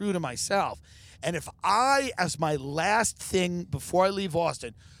being true to myself. And if I, as my last thing before I leave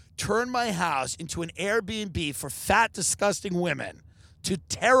Austin, turn my house into an Airbnb for fat, disgusting women to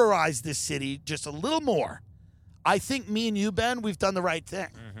terrorize this city just a little more, I think me and you, Ben, we've done the right thing.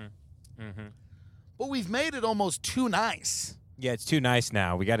 But we've made it almost too nice. Yeah, it's too nice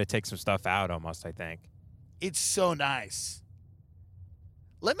now. We got to take some stuff out almost, I think. It's so nice.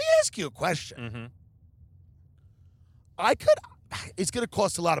 Let me ask you a question. It's going to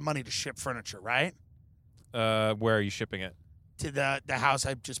cost a lot of money to ship furniture, right? Where are you shipping it? To the house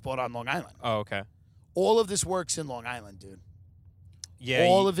I just bought on Long Island. Oh, okay. All of this works in Long Island, dude. Yeah,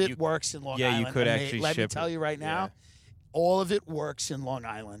 all of it works in Long Island. Yeah, you could actually let me ship tell you right now, all of it works in Long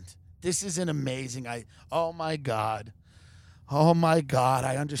Island. This is an amazing. Oh my God,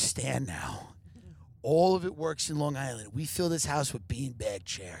 I understand now. All of it works in Long Island. We fill this house with beanbag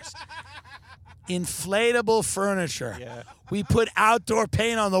chairs. Inflatable furniture. Yeah. We put outdoor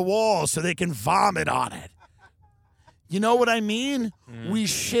paint on the walls so they can vomit on it. You know what I mean? We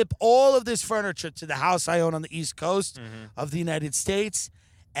ship all of this furniture to the house I own on the East Coast of the United States,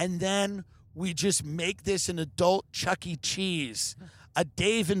 and then we just make this an adult Chuck E. Cheese, a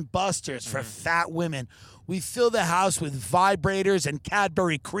Dave & Buster's for fat women. We fill the house with vibrators and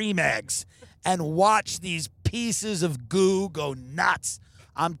Cadbury cream eggs and watch these pieces of goo go nuts.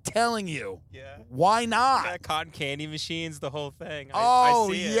 I'm telling you. Yeah. Why not? Yeah, cotton candy machines, the whole thing. Oh,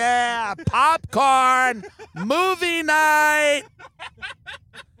 I see it. yeah. Popcorn. Movie night.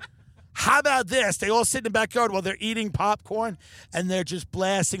 How about this? They all sit in the backyard while they're eating popcorn, and they're just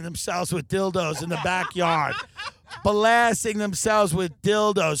blasting themselves with dildos in the backyard. Blasting themselves with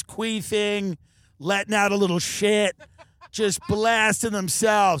dildos, queefing, letting out a little shit, just blasting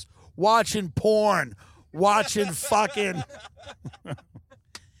themselves, watching porn, watching fucking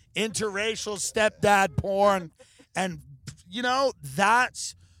interracial stepdad porn. And, you know,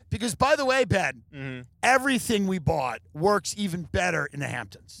 that's because, by the way, Ben, everything we bought works even better in the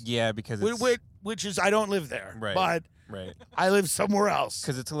Hamptons. Yeah, because it's... Which is, I don't live there, Right. but Right. I live somewhere else.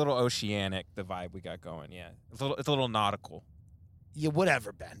 Because it's a little oceanic, the vibe we got going, yeah. It's a little nautical. Yeah,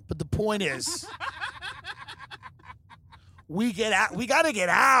 whatever, Ben. But the point is, we get out. We got to get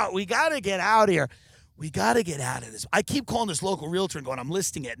out. We got to get out here. We got to get out of this. I keep calling this local realtor and going, I'm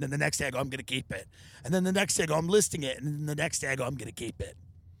listing it. And then the next day I go, I'm going to keep it. And then the next day I go, I'm listing it. And then the next day I go, I'm going to keep it.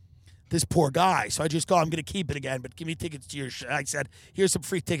 This poor guy. So I just go, I'm going to keep it again, but give me tickets to your show. I said, here's some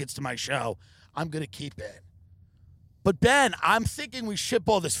free tickets to my show. I'm going to keep it. But Ben, I'm thinking we ship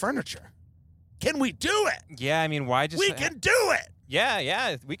all this furniture. Can we do it? Yeah, I mean, why just... We can do it.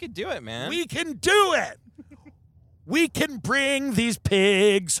 Yeah, we could do it, man. We can do it. We can bring these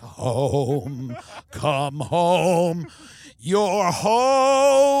pigs home. Come home. You're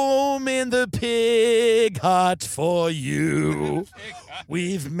home in the pig hut for you.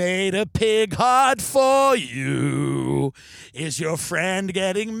 We've made a pig hut for you. Is your friend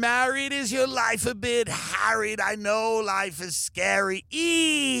getting married? Is your life a bit harried? I know life is scary.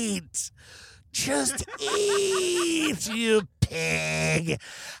 Eat. Just eat, you pig.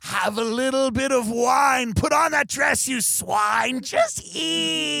 Have a little bit of wine. Put on that dress, you swine. Just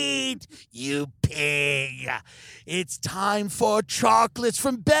eat, you pig. It's time for chocolates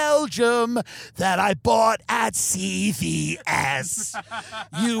from Belgium that I bought at CVS.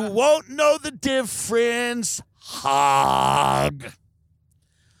 You won't know the difference. Hog.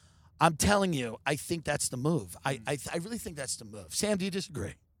 I'm telling you, I think that's the move. I really think that's the move. Sam, do you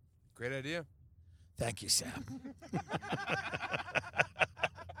disagree? Great idea. Thank you, Sam.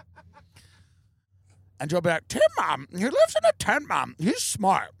 And Joe back, Tim, Mom, he lives in a tent, Mom. He's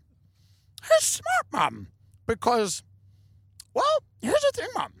smart. He's smart, Mom. Because, well, here's the thing,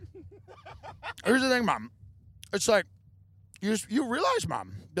 Mom. Here's the thing, Mom. It's like, you realize,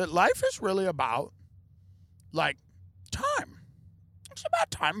 Mom, that life is really about, like, time. It's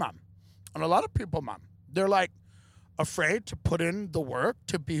about time, Mom. And a lot of people, Mom, they're like afraid to put in the work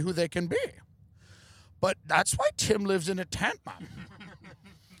to be who they can be. But that's why Tim lives in a tent, Mom.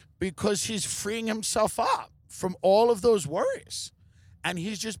 Because he's freeing himself up from all of those worries. And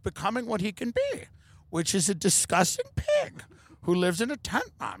he's just becoming what he can be, which is a disgusting pig who lives in a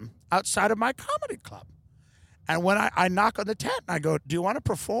tent, Mom, outside of my comedy club. And when I knock on the tent and I go, do you want to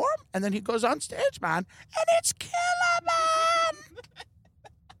perform? And then he goes on stage, man, and it's killer, man.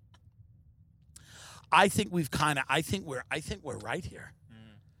 I think we're right here.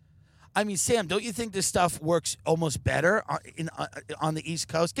 I mean, Sam, don't you think this stuff works almost better on the East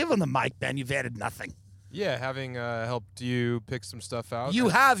Coast? Give him the mic, Ben. You've added nothing. Yeah, having helped you pick some stuff out. You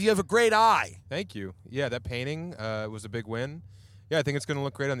have a great eye. Thank you. Yeah, that painting was a big win. Yeah, I think it's going to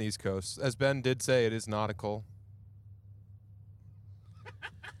look great on the East Coast. As Ben did say, it is nautical.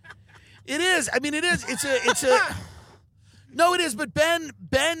 It is. I mean, it is. It's a. No, it is. But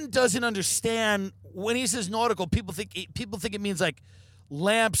Ben doesn't understand when he says nautical. People think it means like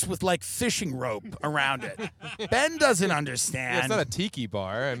lamps with like fishing rope around it. Ben doesn't understand. Yeah, it's not a tiki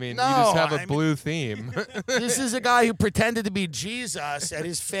bar. I mean, No, you just have a I blue theme. This is a guy who pretended to be Jesus at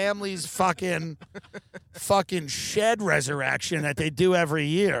his family's fucking shed resurrection that they do every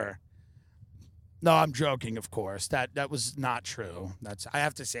year. No, I'm joking, of course. That was not true. I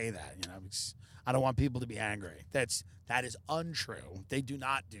have to say that, you know, because I don't want people to be angry. That is untrue. They do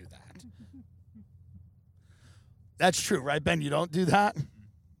not do that. That's true, right, Ben? You don't do that?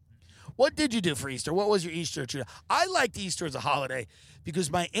 What did you do for Easter? What was your Easter tradition? I liked Easter as a holiday because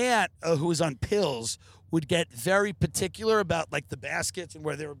my aunt, who was on pills, would get very particular about like the baskets and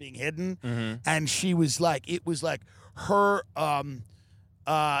where they were being hidden. Mm-hmm. And she was like, it was like her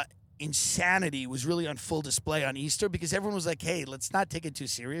insanity was really on full display on Easter because everyone was like, hey, let's not take it too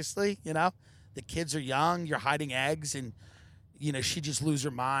seriously, you know? The kids are young, you're hiding eggs, and, you know, she'd just lose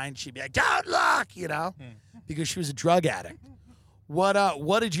her mind. She'd be like, don't look, you know, because she was a drug addict.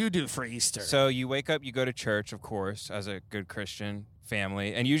 What did you do for Easter? So you wake up, you go to church, of course, as a good Christian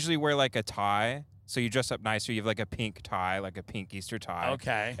family, and usually wear like a tie. So you dress up nicer. You have like a pink tie, like a pink Easter tie.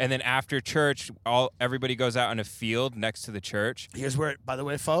 Okay. And then after church, everybody goes out in a field next to the church. Here's where, by the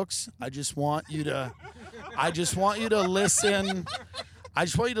way, folks, I just want you to listen. I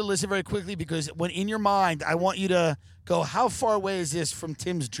just want you to listen very quickly because when in your mind, I want you to go, how far away is this from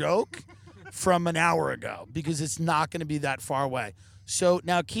Tim's joke from an hour ago? Because it's not going to be that far away. So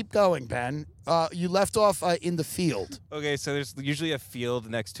now keep going, Ben. You left off in the field. Okay, so there's usually a field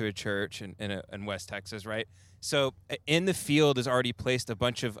next to a church in West Texas, right? So in the field is already placed a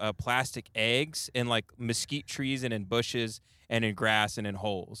bunch of plastic eggs in like mesquite trees and in bushes and in grass and in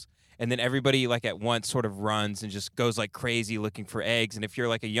holes. And then everybody like at once sort of runs and just goes like crazy looking for eggs. And if you're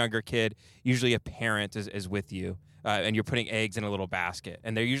like a younger kid, usually a parent is with you. And you're putting eggs in a little basket.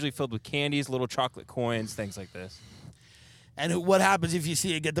 And they're usually filled with candies, little chocolate coins, things like this. And what happens if you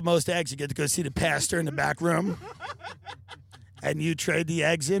see it get the most eggs? You get to go see the pastor in the back room. And you trade the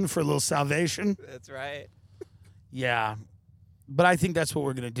eggs in for a little salvation. That's right. Yeah. But I think that's what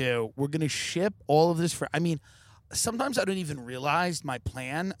we're going to do. We're going to ship all of this sometimes I don't even realize my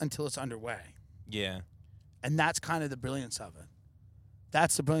plan until it's underway. Yeah. And that's kind of the brilliance of it.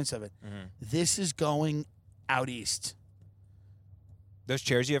 That's the brilliance of it. Mm-hmm. This is going out east. Those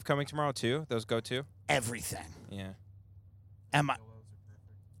chairs you have coming tomorrow too? Those go too? Everything. Yeah.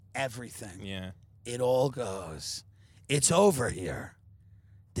 Everything. Yeah. It all goes. It's over here.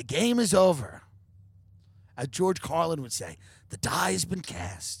 The game is over. As George Carlin would say, the die has been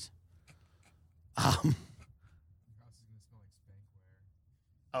cast.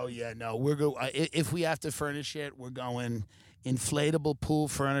 Oh yeah, no, we're go. If we have to furnish it, we're going inflatable pool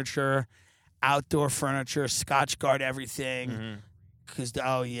furniture, outdoor furniture, Scotch guard everything. Because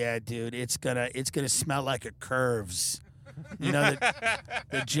oh yeah, dude, it's gonna smell like a Curves. You know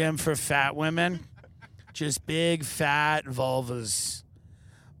the gym for fat women, just big fat vulvas.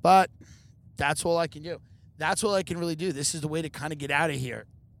 But that's all I can do. That's all I can really do. This is the way to kind of get out of here.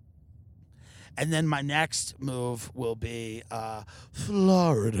 And then my next move will be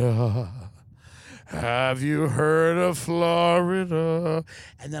Florida. Have you heard of Florida?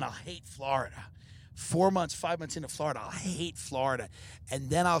 And then I'll hate Florida. 5 months into Florida, I'll hate Florida. And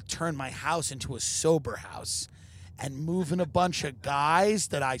then I'll turn my house into a sober house and move in a bunch of guys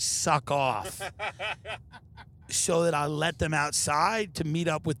that I suck off so that I'll let them outside to meet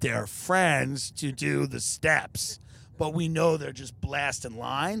up with their friends to do the steps. But we know they're just blasting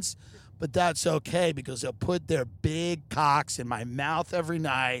lines. But that's okay because they'll put their big cocks in my mouth every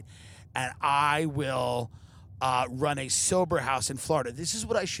night, and I will run a sober house in Florida. This is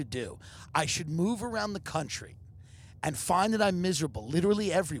what I should do. I should move around the country and find that I'm miserable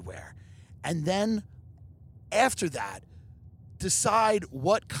literally everywhere. And then after that, decide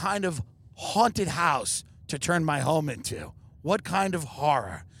what kind of haunted house to turn my home into. What kind of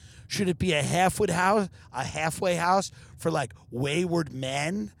horror? Should it be a halfway house for like wayward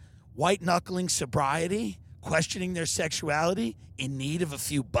men? White-knuckling sobriety, questioning their sexuality, in need of a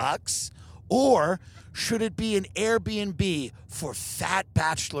few bucks? Or should it be an Airbnb for fat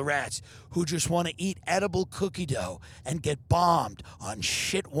bachelorettes who just want to eat edible cookie dough and get bombed on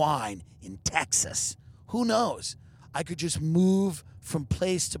shit wine in Texas? Who knows? I could just move from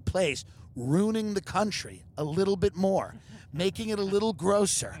place to place, ruining the country a little bit more, making it a little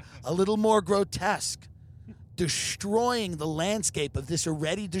grosser, a little more grotesque. Destroying the landscape of this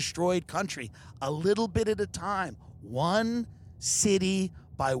already destroyed country a little bit at a time, one city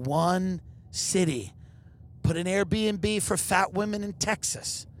by one city. Put an Airbnb for fat women in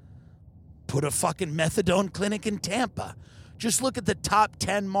Texas. Put a fucking methadone clinic in Tampa. Just look at the top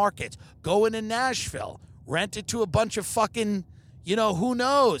 10 markets. Go into Nashville. Rent it to a bunch of fucking, who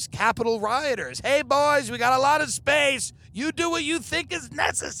knows, Capitol rioters. Hey, boys, we got a lot of space. You do what you think is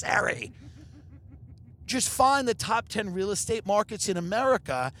necessary. Just find the top 10 real estate markets in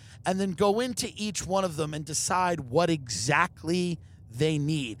America and then go into each one of them and decide what exactly they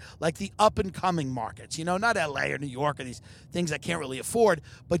need. Like the up-and-coming markets, not LA or New York or these things I can't really afford,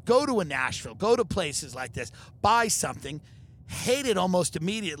 but go to a Nashville, go to places like this, buy something, hate it almost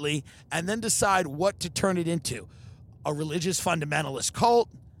immediately, and then decide what to turn it into. A religious fundamentalist cult,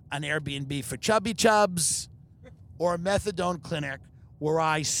 an Airbnb for chubby chubs, or a methadone clinic where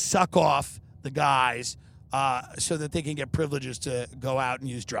I suck off the guys so that they can get privileges to go out and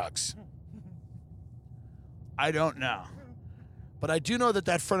use drugs. I don't know. But I do know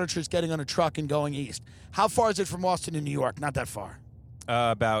that furniture is getting on a truck and going east. How far is it from Austin to New York? Not that far.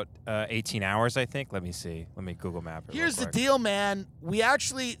 About 18 hours, I think. Let me see. Let me Google Map it. Here's the deal, man. We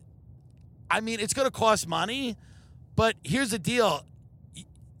actually, it's going to cost money, but here's the deal.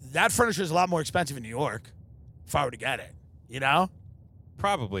 That furniture is a lot more expensive in New York if I were to get it, you know?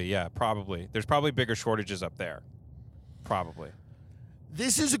 Probably, yeah, probably. There's probably bigger shortages up there. Probably.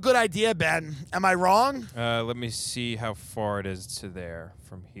 This is a good idea, Ben. Am I wrong? Let me see how far it is to there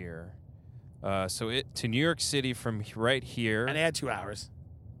from here. So to New York City from right here. And add 2 hours.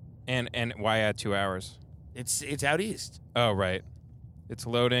 And why add 2 hours? It's out east. Oh, right. It's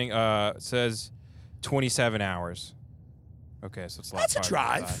loading. It says 27 hours. Okay, so it's a lot That's a farther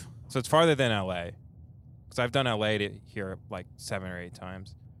drive. than that. So it's farther than L.A. Because I've done L.A. to here like 7 or 8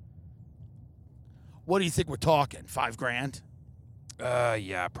 times. What do you think we're talking? $5,000?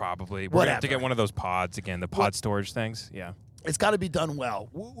 Yeah, probably. We're gonna have to Whatever. get one of those pods again, the pod storage things. Yeah. It's got to be done well.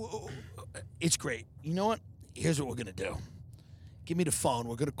 It's great. You know what? Here's what we're going to do. Give me the phone.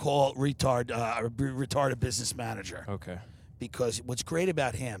 We're going to call retarded business manager. Okay. Because what's great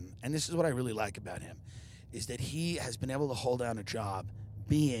about him, and this is what I really like about him, is that he has been able to hold down a job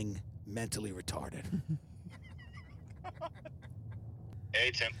being mentally retarded.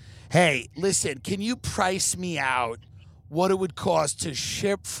 Hey, Tim. Hey, listen, can you price me out what it would cost to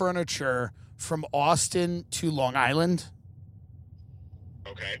ship furniture from Austin to Long Island?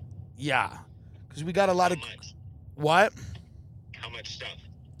 Okay. Yeah. Because we got a lot How of... much? What? How much stuff?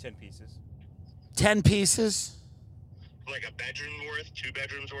 10 pieces. 10 pieces? Like a bedroom worth? 2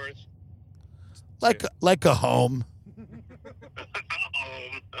 bedrooms worth? Like a home.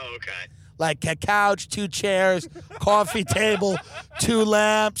 Okay. Like a couch, 2 chairs, coffee table, 2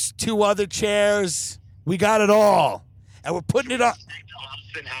 lamps, 2 other chairs. We got it all. And we're putting it on... Take the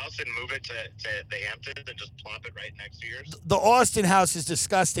Austin house and move it to the Hamptons and just plop it right next to yours? The Austin house is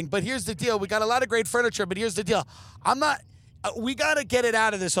disgusting, but here's the deal. We got a lot of great furniture, but here's the deal. We got to get it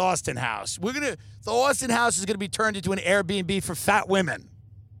out of this Austin house. The Austin house is going to be turned into an Airbnb for fat women.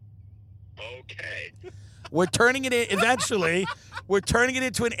 Okay. We're turning it in, eventually, we're turning it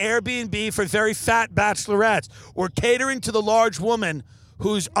into an Airbnb for very fat bachelorettes. We're catering to the large woman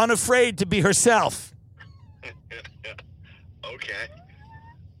who's unafraid to be herself. Okay.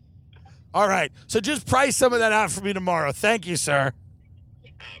 All right. So just price some of that out for me tomorrow. Thank you, sir.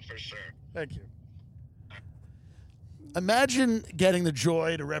 For sure. Thank you. Imagine getting the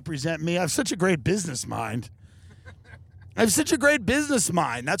joy to represent me. I have such a great business mind. That's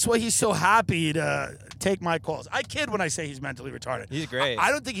why he's so happy to take my calls. I kid when I say he's mentally retarded. He's great.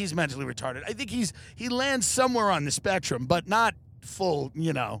 I don't think he's mentally retarded. I think he lands somewhere on the spectrum, but not full,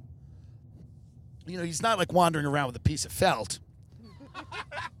 you know. He's not like wandering around with a piece of felt.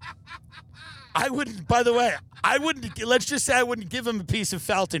 Let's just say I wouldn't give him a piece of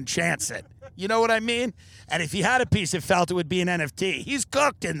felt and chance it. You know what I mean? And if he had a piece of felt, it would be an NFT. He's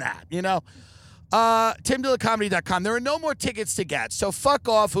cooked in that, you know? TimDillerComedy.com. There are no more tickets to get, so fuck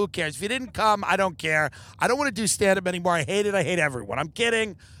off. Who cares? If you didn't come, I don't care. I don't want to do stand-up anymore. I hate it. I hate everyone. I'm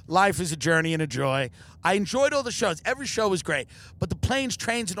kidding. Life is a journey and a joy. I enjoyed all the shows. Every show was great. But the planes,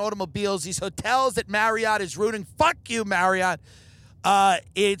 trains, and automobiles, these hotels that Marriott is ruining, fuck you, Marriott.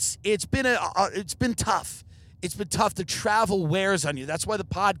 It's been tough. It's been tough. The travel wears on you. That's why the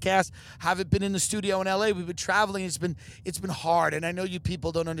podcasts haven't been in the studio in LA. We've been traveling. It's been hard. And I know you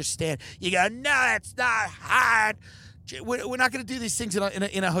people don't understand. You go, no, it's not hard. We're not going to do these things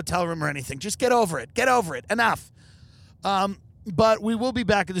in a hotel room or anything. Just get over it. Get over it. Enough. But we will be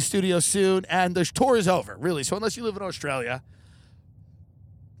back in the studio soon. And the tour is over, really. So unless you live in Australia,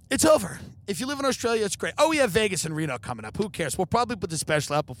 it's over. If you live in Australia, it's great. Oh, we have Vegas and Reno coming up. Who cares? We'll probably put the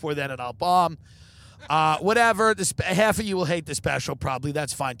special out before then, and I'll bomb. Whatever. Half of you will hate the special, probably.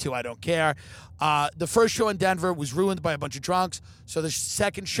 That's fine, too. I don't care. The first show in Denver was ruined by a bunch of drunks, so the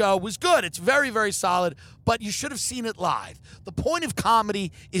second show was good. It's very, very solid, but you should have seen it live. The point of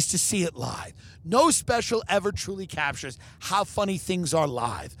comedy is to see it live. No special ever truly captures how funny things are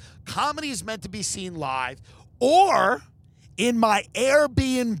live. Comedy is meant to be seen live or in my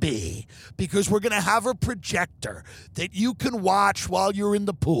Airbnb, because we're going to have a projector that you can watch while you're in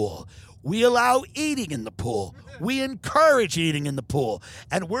the pool. We allow eating in the pool. We encourage eating in the pool.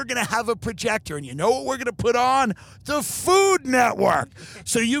 And we're going to have a projector. And you know what we're going to put on? The Food Network.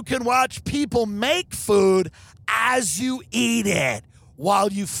 So you can watch people make food as you eat it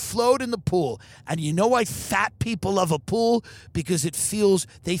while you float in the pool. And you know why fat people love a pool? Because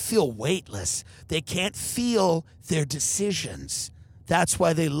they feel weightless. They can't feel their decisions. That's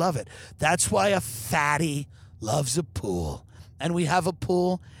why they love it. That's why a fatty loves a pool. And we have a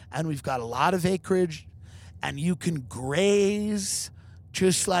pool. And we've got a lot of acreage, and you can graze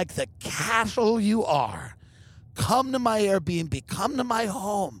just like the cattle you are. Come to my Airbnb. Come to my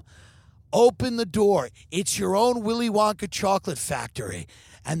home. Open the door. It's your own Willy Wonka chocolate factory,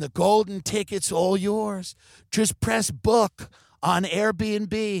 and the golden ticket's all yours. Just press book on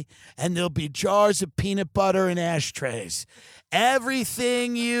Airbnb, and there'll be jars of peanut butter and ashtrays.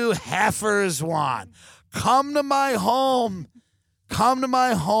 Everything you heifers want. Come to my home. Come to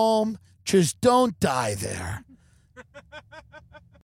my home. Just don't die there.